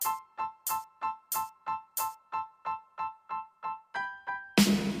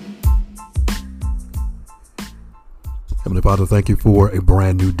Heavenly Father, thank you for a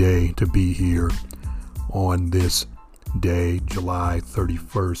brand new day to be here on this day, July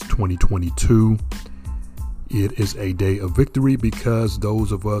 31st, 2022. It is a day of victory because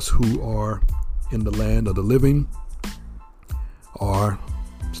those of us who are in the land of the living are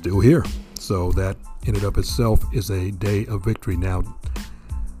still here. So that in and of itself is a day of victory. Now,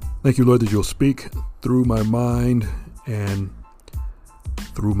 thank you, Lord, that you'll speak through my mind and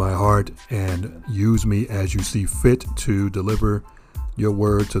through my heart and use me as you see fit to deliver your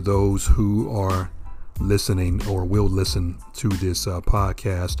word to those who are listening or will listen to this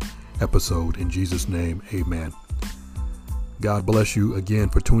podcast episode. In Jesus' name, amen. God bless you again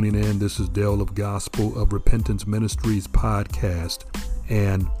for tuning in. This is Dale of Gospel of Repentance Ministries podcast.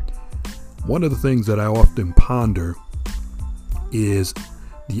 And one of the things that I often ponder is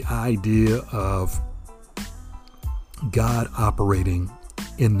the idea of God operating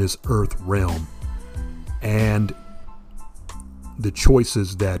in this earth realm and the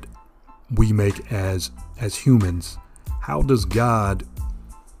choices that we make as humans. How does God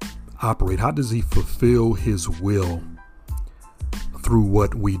operate? How does he fulfill his will through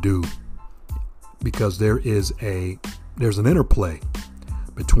what we do? Because there's an interplay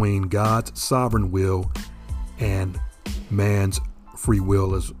between God's sovereign will and man's free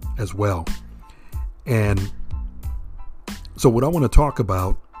will as well. And so what I want to talk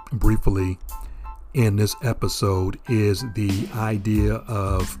about briefly in this episode is the idea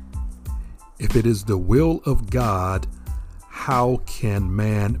of, if it is the will of God, how can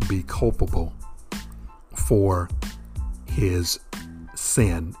man be culpable for his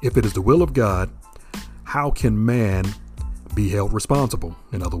sin? If it is the will of God, how can man be held responsible,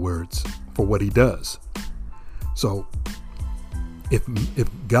 in other words, for what he does? So if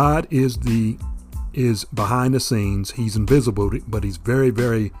God is behind the scenes, he's invisible, but he's very,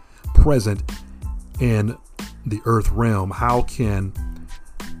 very present in the earth realm, how can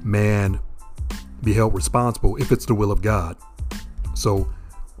man be held responsible if it's the will of God? So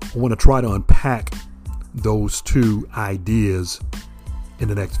I want to try to unpack those two ideas in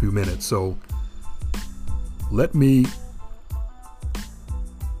the next few minutes. So let me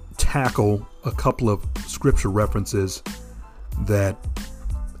tackle a couple of scripture references that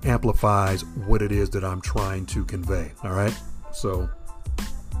amplifies what it is that I'm trying to convey. All right. So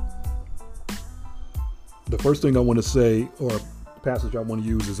the first thing I want to say, or passage I want to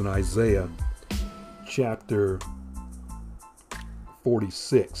use, is in Isaiah chapter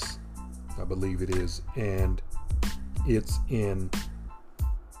 46, I believe it is. And it's in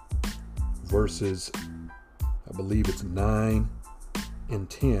verses, I believe it's 9 and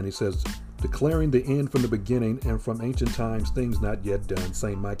 10. He says, declaring the end from the beginning and from ancient times, things not yet done,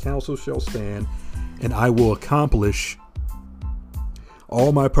 saying, my counsel shall stand, and I will accomplish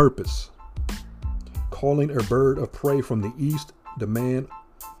all my purpose. Calling a bird of prey from the east, the man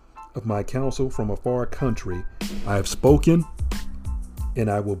of my counsel from a far country. I have spoken, and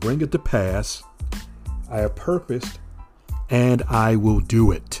I will bring it to pass. I have purposed, and I will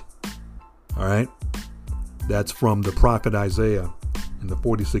do it. All right. That's from the prophet Isaiah in the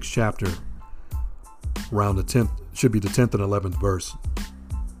 46th chapter. Around the 10th, should be the 10th and 11th verse.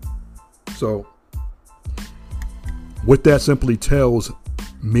 So what that simply tells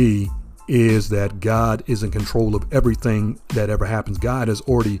me is that God is in control of everything that ever happens. God has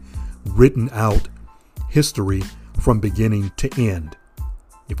already written out history from beginning to end.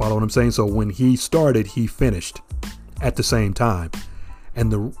 You follow what I'm saying? So when he started, he finished at the same time.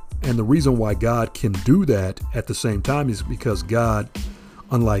 And the reason why God can do that at the same time is because God,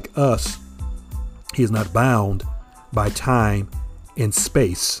 unlike us, he is not bound by time and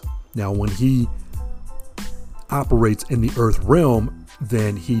space. Now, when he operates in the earth realm,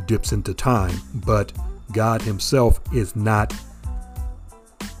 then he dips into time. But God himself is not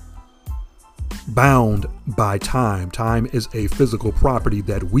bound by time. Time is a physical property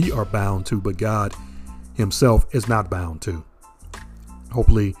that we are bound to, but God himself is not bound to.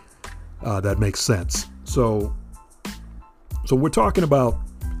 Hopefully that makes sense. So we're talking about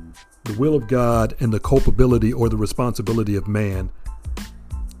the will of God and the culpability or the responsibility of man.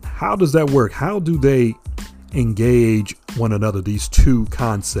 How does that work? How do they engage one another, these two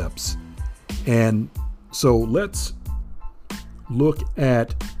concepts? And so let's look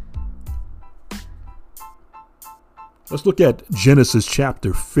at Genesis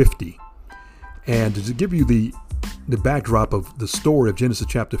chapter 50. And to give you the backdrop of the story of Genesis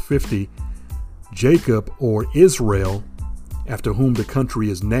chapter 50, Jacob, or Israel, after whom the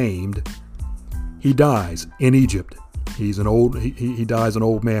country is named, he dies in Egypt. He dies an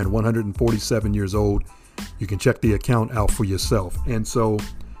old man, 147 years old. You can check the account out for yourself. And so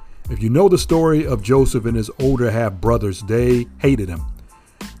If you know the story of Joseph and his older half brothers, they hated him.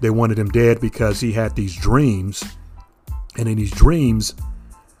 They wanted him dead because he had these dreams. And in these dreams,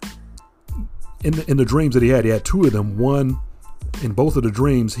 in the dreams that he had two of them. One, in both of the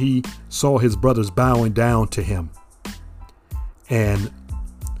dreams, he saw his brothers bowing down to him and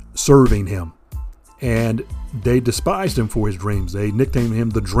serving him. And they despised him for his dreams. They nicknamed him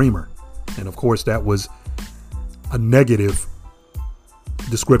the Dreamer. And of course, that was a negative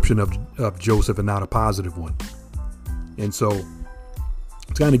description of Joseph and not a positive one. And so,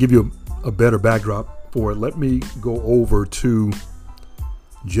 to kind of give you a better backdrop for it, let me go over to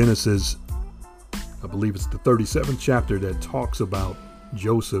Genesis. I believe it's the 37th chapter that talks about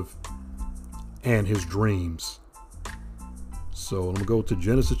Joseph and his dreams. So I'm going to go to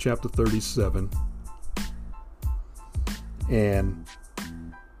Genesis chapter 37. And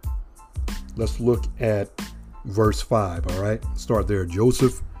let's look at verse 5. All right. Start there.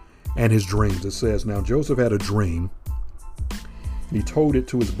 Joseph and his dreams. It says, now Joseph had a dream, and he told it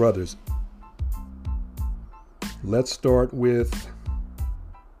to his brothers. Let's start with...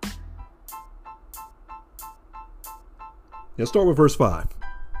 start with verse 5.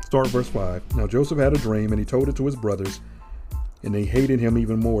 Start with verse 5. Now Joseph had a dream, and he told it to his brothers, and they hated him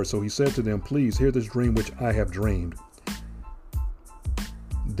even more. So he said to them, please hear this dream which I have dreamed.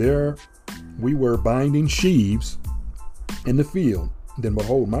 There we were binding sheaves in the field. Then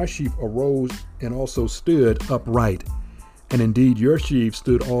behold, my sheaf arose and also stood upright. And indeed your sheaves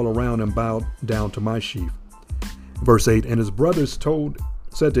stood all around and bowed down to my sheaf. Verse 8, and his brothers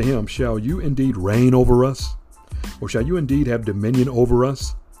said to him, shall you indeed reign over us? Or shall you indeed have dominion over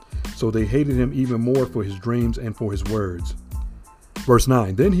us? So they hated him even more for his dreams and for his words. Verse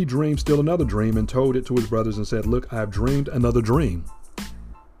 9, then he dreamed still another dream and told it to his brothers and said, look, I have dreamed another dream.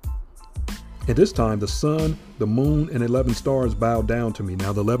 At this time, the sun, the moon, and 11 stars bowed down to me.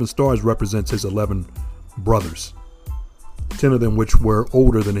 Now, the 11 stars represents his 11 brothers, 10 of them which were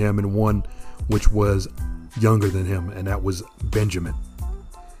older than him and one which was younger than him, and that was Benjamin.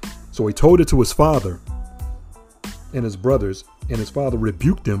 So he told it to his father and his brothers, and his father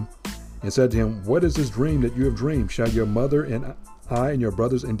rebuked him and said to him, what is this dream that you have dreamed? Shall your mother and I and your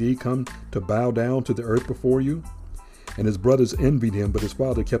brothers indeed come to bow down to the earth before you? And his brothers envied him, but his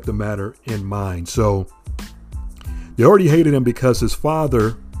father kept the matter in mind. So they already hated him because his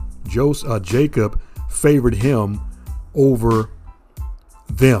father, Jacob, favored him over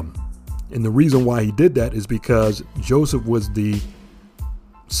them. And the reason why he did that is because Joseph was the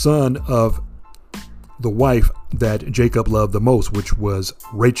son of the wife that Jacob loved the most, which was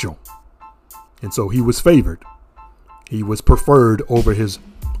Rachel. And so he was favored. He was preferred over his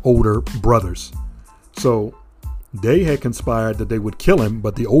older brothers. So they had conspired that they would kill him,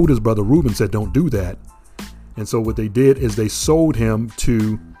 but the oldest brother Reuben said, don't do that. And so what they did is they sold him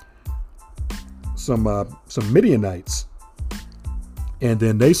to some Midianites. And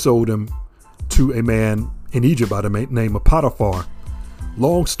then they sold him to a man in Egypt by the name of Potiphar.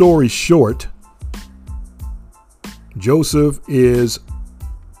 Long story short, Joseph is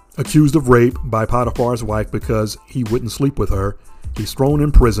accused of rape by Potiphar's wife because he wouldn't sleep with her. He's thrown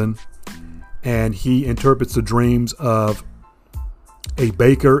in prison, and he interprets the dreams of a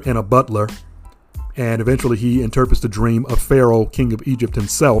baker and a butler. And eventually he interprets the dream of Pharaoh, king of Egypt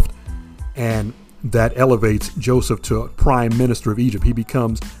himself. And that elevates Joseph to prime minister of Egypt. He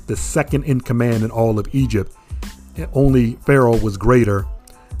becomes the second in command in all of Egypt. Only Pharaoh was greater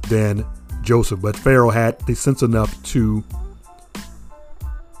than Joseph, but Pharaoh had the sense enough to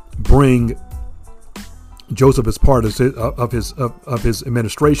bring Joseph as part of his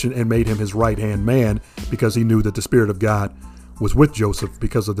administration and made him his right-hand man, because he knew that the Spirit of God was with Joseph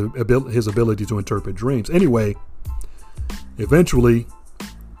because of his ability to interpret dreams. Anyway, eventually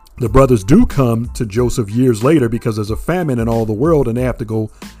the brothers do come to Joseph years later because there's a famine in all the world and they have to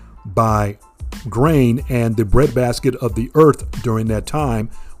go buy grain, and the breadbasket of the earth during that time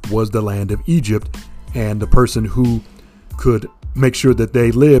was the land of Egypt, and the person who could make sure that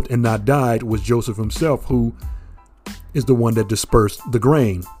they lived and not died was Joseph himself, who is the one that dispersed the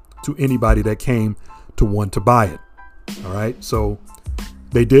grain to anybody that came to want to buy it. All right. So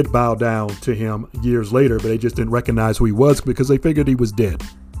they did bow down to him years later, but they just didn't recognize who he was because they figured he was dead.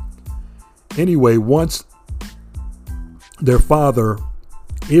 Anyway, once their father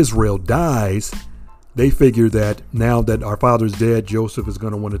Israel dies, they figure that now that our father's dead, Joseph is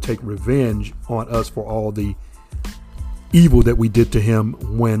going to want to take revenge on us for all the evil that we did to him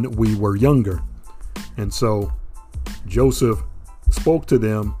when we were younger. And so Joseph spoke to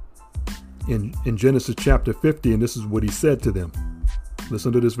them in Genesis chapter 50, and this is what he said to them.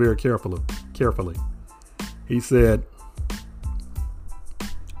 Listen to this very carefully. He said,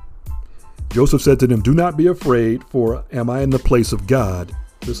 Joseph said to them, "Do not be afraid, for am I in the place of God?"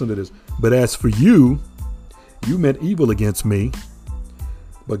 Listen to this. "But as for you, you meant evil against me,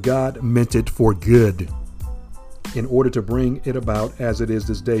 but God meant it for good, in order to bring it about as it is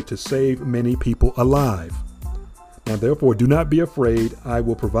this day, to save many people alive. Now therefore do not be afraid. I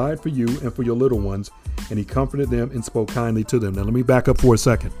will provide for you and for your little ones." And he comforted them and spoke kindly to them. Now let me back up for a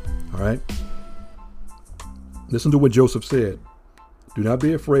second. All right. Listen to what Joseph said. "Do not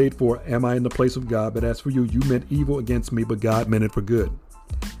be afraid, for am I in the place of God? But as for you, you meant evil against me, but God meant it for good,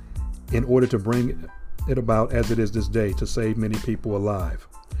 in order to bring it about as it is this day, to save many people alive."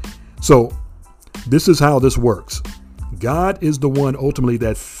 So this is how this works. God is the one ultimately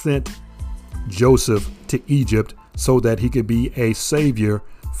that sent Joseph to Egypt so that he could be a savior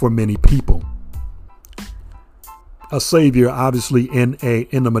for many people. A savior, obviously, in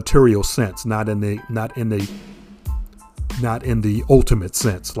a material sense, not in the ultimate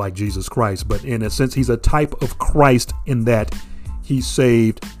sense like Jesus Christ, but in a sense, he's a type of Christ in that he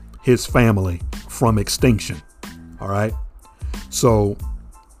saved his family from extinction. All right. So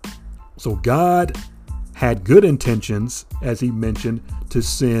God had good intentions, as he mentioned, to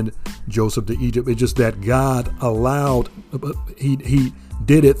send Joseph to Egypt. It's just that God allowed, he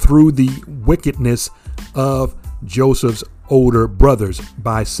did it through the wickedness of Joseph's older brothers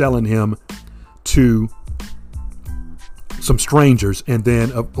by selling him to some strangers. And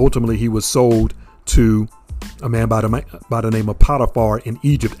then ultimately he was sold to a man by the name of Potiphar in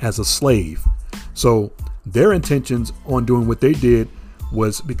Egypt as a slave. So their intentions on doing what they did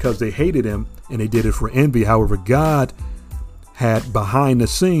was because they hated him and they did it for envy. However, God had behind the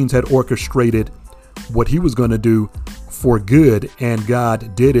scenes had orchestrated what he was going to do for good. And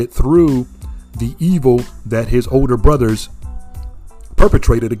God did it through the evil that his older brothers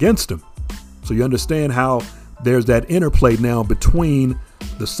perpetrated against him. So you understand how there's that interplay now between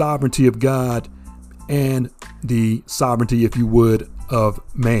the sovereignty of God and the sovereignty, if you would, of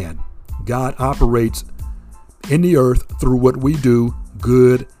man. God operates in the earth through what we do,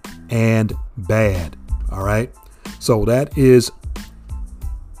 good and bad. All right. So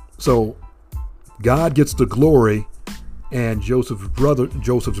God gets the glory and Joseph's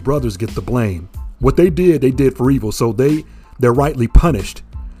brothers get the blame. What they did for evil. So they're rightly punished.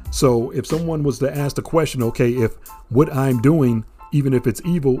 So if someone was to ask the question, okay, if what I'm doing, even if it's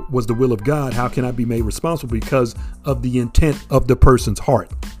evil, was the will of God, how can I be made responsible? Because of the intent of the person's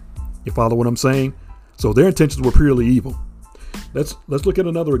heart. You follow what I'm saying? So their intentions were purely evil. Let's look at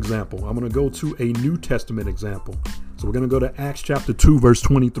another example. I'm going to go to a New Testament example. So we're going to go to Acts chapter 2, verse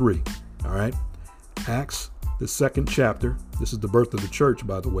 23. All right. Acts, the second chapter. This is the birth of the church,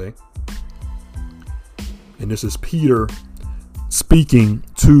 by the way. And this is Peter speaking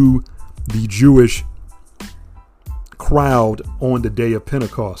to the Jewish crowd on the day of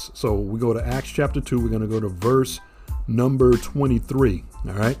Pentecost. So we go to Acts chapter 2. We're going to go to verse number 23.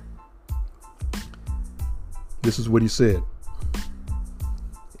 All right. This is what he said.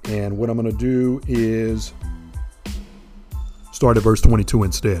 And what I'm going to do is start at verse 22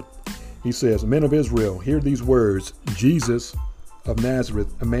 instead. He says, "Men of Israel, hear these words. Jesus of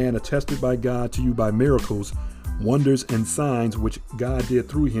Nazareth, a man attested by God to you by miracles, wonders and signs which God did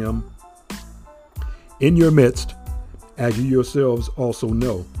through him in your midst, as you yourselves also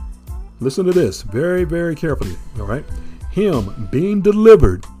know." Listen to this very, very carefully. All right. "Him being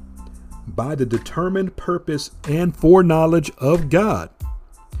delivered by the determined purpose and foreknowledge of God,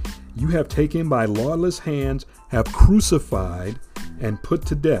 you have taken by lawless hands, have crucified and put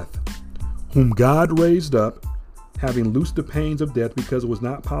to death, whom God raised up, having loosed the pains of death, because it was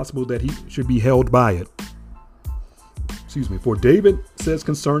not possible that he should be held by it." For David says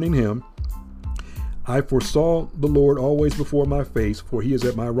concerning him, "I foresaw the Lord always before my face, for he is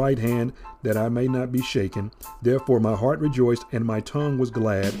at my right hand, that I may not be shaken. Therefore my heart rejoiced and my tongue was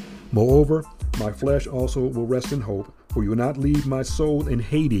glad. Moreover, my flesh also will rest in hope, for you will not leave my soul in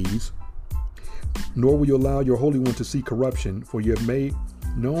Hades, nor will you allow your Holy One to see corruption. For you have made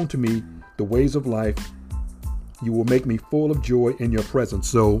known to me the ways of life. You will make me full of joy in your presence."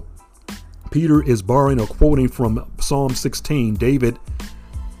 So Peter is borrowing or quoting from Psalm 16. David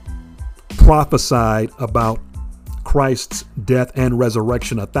prophesied about Christ's death and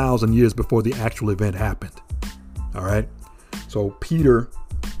resurrection 1,000 years before the actual event happened. All right. So Peter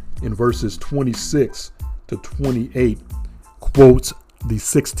in verses 26 to 28 quotes the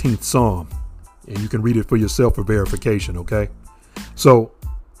 16th Psalm, and you can read it for yourself for verification. Okay. So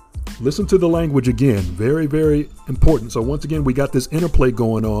listen to the language again. Very, very important. So once again, we got this interplay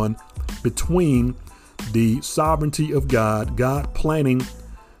going on between the sovereignty of God, God planning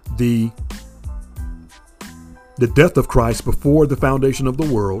the death of Christ before the foundation of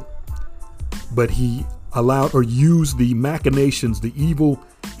the world, but he allowed or used the machinations, the evil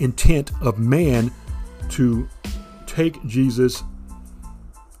intent of man to take Jesus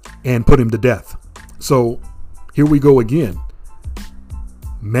and put him to death. So here we go again.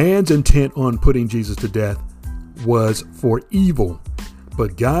 Man's intent on putting Jesus to death was for evil,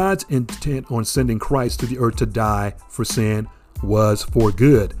 but God's intent on sending Christ to the earth to die for sin was for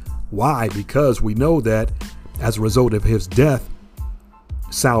good. Why? Because we know that as a result of his death,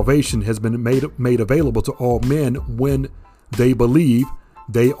 salvation has been made available to all men. When they believe,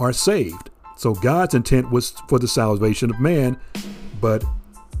 they are saved. So God's intent was for the salvation of man, but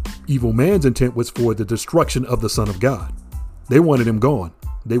evil man's intent was for the destruction of the Son of God. They wanted him gone.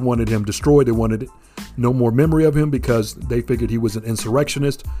 They wanted him destroyed. They wanted no more memory of him because they figured he was an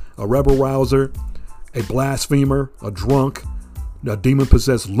insurrectionist, a rebel rouser, a blasphemer, a drunk, a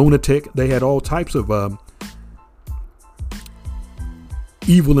demon-possessed lunatic. They had all types of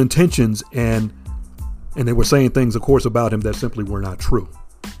evil intentions, and they were saying things, of course, about him that simply were not true.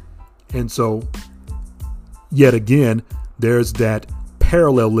 And so, yet again, there's that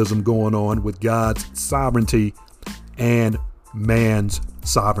parallelism going on with God's sovereignty and man's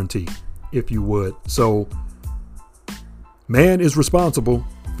sovereignty, if you would. So man is responsible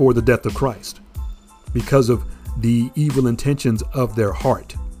for the death of Christ because of the evil intentions of their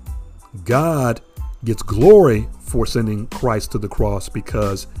heart. God gets glory for sending Christ to the cross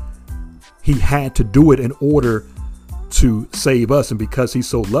because he had to do it in order to save us. And because he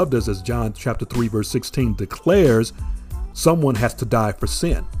so loved us, as John chapter 3, verse 16 declares, someone has to die for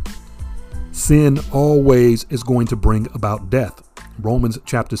sin. Sin always is going to bring about death. Romans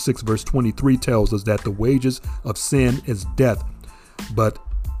chapter 6, verse 23 tells us that the wages of sin is death, but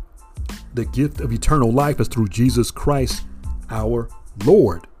the gift of eternal life is through Jesus Christ, our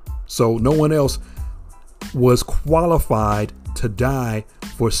Lord. So no one else was qualified to die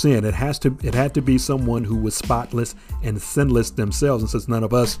for sin. It had to be someone who was spotless and sinless themselves. And since none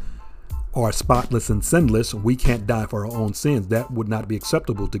of us are spotless and sinless, we can't die for our own sins. That would not be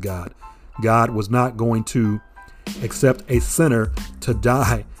acceptable to God. God was not going to accept a sinner to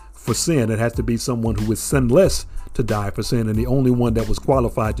die for sin. It has to be someone who is sinless to die for sin. And the only one that was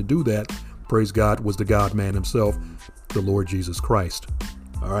qualified to do that, praise God, was the God-man himself, the Lord Jesus Christ.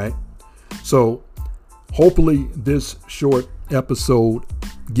 All right. So hopefully this short episode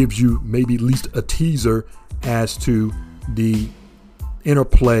gives you maybe at least a teaser as to the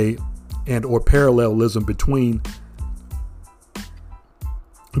interplay and or parallelism between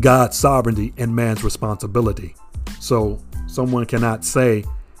God's sovereignty and man's responsibility. So someone cannot say,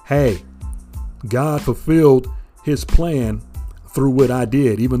 hey, God fulfilled his plan through what I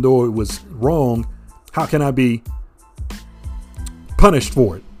did, even though it was wrong. How can I be punished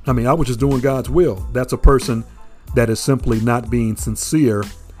for it? I mean, I was just doing God's will. That's a person that is simply not being sincere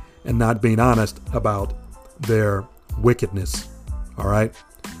and not being honest about their wickedness. All right.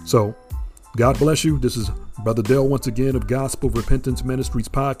 So God bless you. This is Brother Dale once again of Gospel Repentance Ministries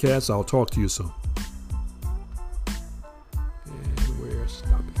podcast. I'll talk to you soon.